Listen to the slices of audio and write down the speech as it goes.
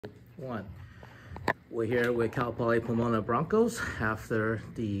One. We're here with Poly Pomona Broncos after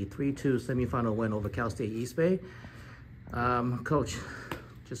the 3-2 semifinal win over Cal State East Bay. Coach,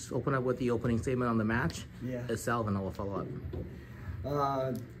 just open up with the opening statement on the match itself, and I will follow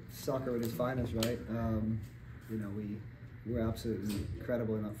up. Soccer at its finest, right? We were absolutely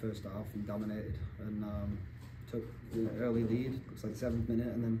incredible in that first half and dominated, and took the early lead. Looks like 7th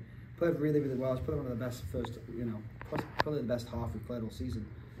minute, and then played really well. It's probably one of the best probably the best half we've played all season.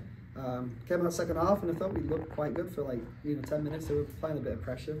 Came out second half, and I thought we looked quite good for 10 minutes. They were applying a bit of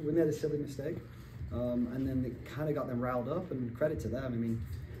pressure. We made a silly mistake, and then it kind of got them riled up. And credit to them. I mean,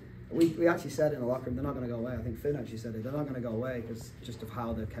 we actually said in the locker room they're not going to go away. I think Finn actually said it. They're not going to go away because just of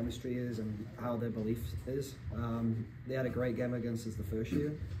how their chemistry is and how their belief is. They had a great game against us the first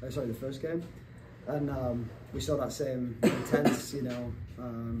game, and we saw that same intenseness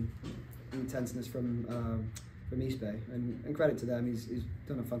from East Bay, and credit to them. He's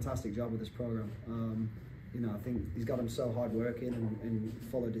done a fantastic job with this program. I think he's got them so hard working and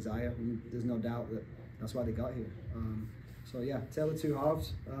full of desire, and there's no doubt that that's why they got here. So yeah, tale of two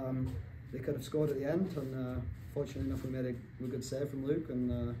halves. They could have scored at the end, and fortunately enough, we made a good save from Luke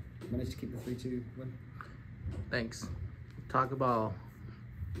and managed to keep the 3-2 win. Thanks. Talk about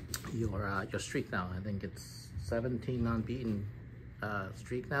your streak now. I think it's 17 unbeaten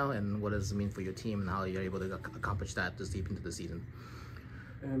streak now, and what does it mean for your team and how you're able to accomplish that this deep into the season?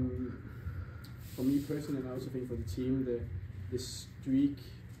 For me personally, and I also think for the team, the streak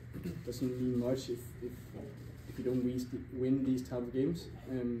doesn't mean much if you don't win these type of games.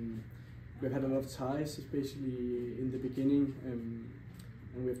 We've had a lot of ties, especially in the beginning, and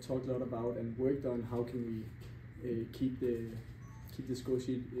we've talked a lot about and worked on how can we keep the score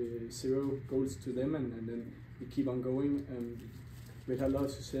sheet 0 goals to them, and then we keep on going. We've had a lot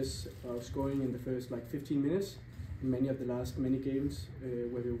of success scoring in the first 15 minutes in many of the last games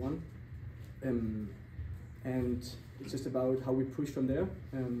where we won, and it's just about how we push from there.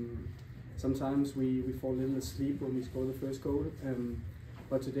 Sometimes we fall a little asleep when we score the first goal,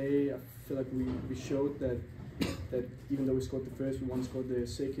 but today I feel like we showed that even though we scored the first, we once scored the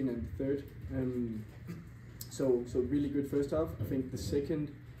second and the third. So really good first half. I think the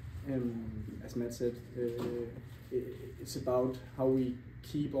second, as Matt said, it's about how we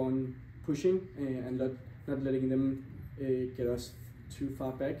keep on pushing and not letting them get us too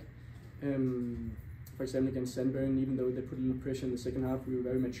far back. For example, against Sandburn, even though they put a little pressure in the second half, we were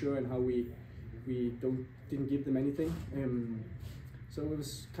very mature in how we didn't give them anything. So it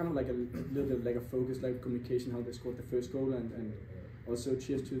was kind of like a little bit like a focus, like communication, how they scored the first goal, and also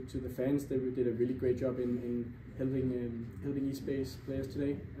cheers to the fans. They did a really great job in helping East Bay's players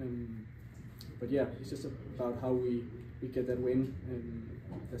today. But yeah, it's just about how we get that win, and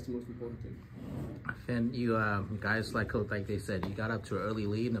that's the most important thing. Finn, you guys, like they said, you got up to an early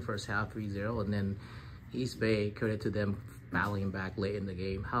lead in the first half, 3-0, and then East Bay, credit to them battling back late in the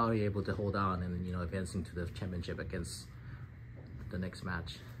game. How are you able to hold on and advancing to the championship against the next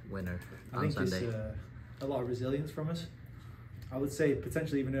match winner on Sunday? I think it's a lot of resilience from us. I would say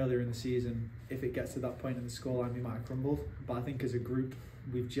potentially even earlier in the season, if it gets to that point in the scoreline, we might have crumbled. But I think as a group,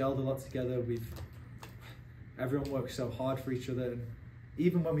 we've gelled a lot together. Everyone works so hard for each other, and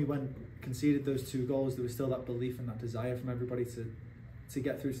even when we conceded those 2 goals, there was still that belief and that desire from everybody to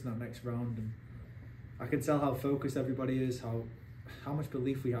get through to that next round. And I can tell how focused everybody is, how much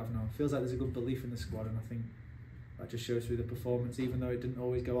belief we have now. It feels like there's a good belief in the squad, and I think that just shows through the performance, even though it didn't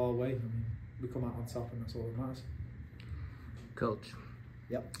always go our way. I mean, we come out on top, and that's all that matters. Coach.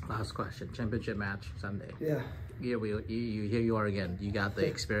 Yep. Last question. Championship match Sunday. Yeah. Here you are again. You got the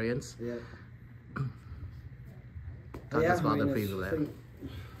experience. Yeah. Talk us about the preview there.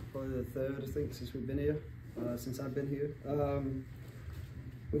 Probably the third, I think, since we've been here. Since I've been here.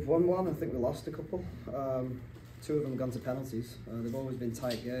 We've won one. I think we lost a couple. 2 of them gone to penalties. They've always been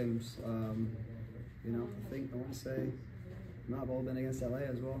tight games. I want to say might have all been against LA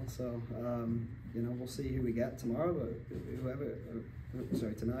as well. So we'll see who we get tomorrow, but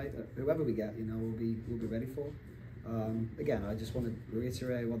tonight, whoever we get, we'll be ready for. Again, I just want to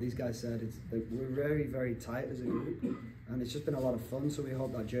reiterate what these guys said. It's that we're very, very tight as a group, and it's just been a lot of fun. So we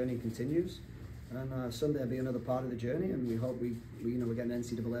hope that journey continues, and Sunday will be another part of the journey. And we hope we get an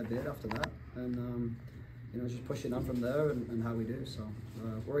NCAA bid after that, and just pushing on from there and how we do. So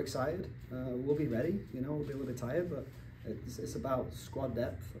we're excited. We'll be ready. We'll be a little bit tired, but it's about squad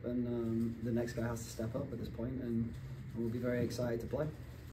depth, and the next guy has to step up at this point, and we'll be very excited to play.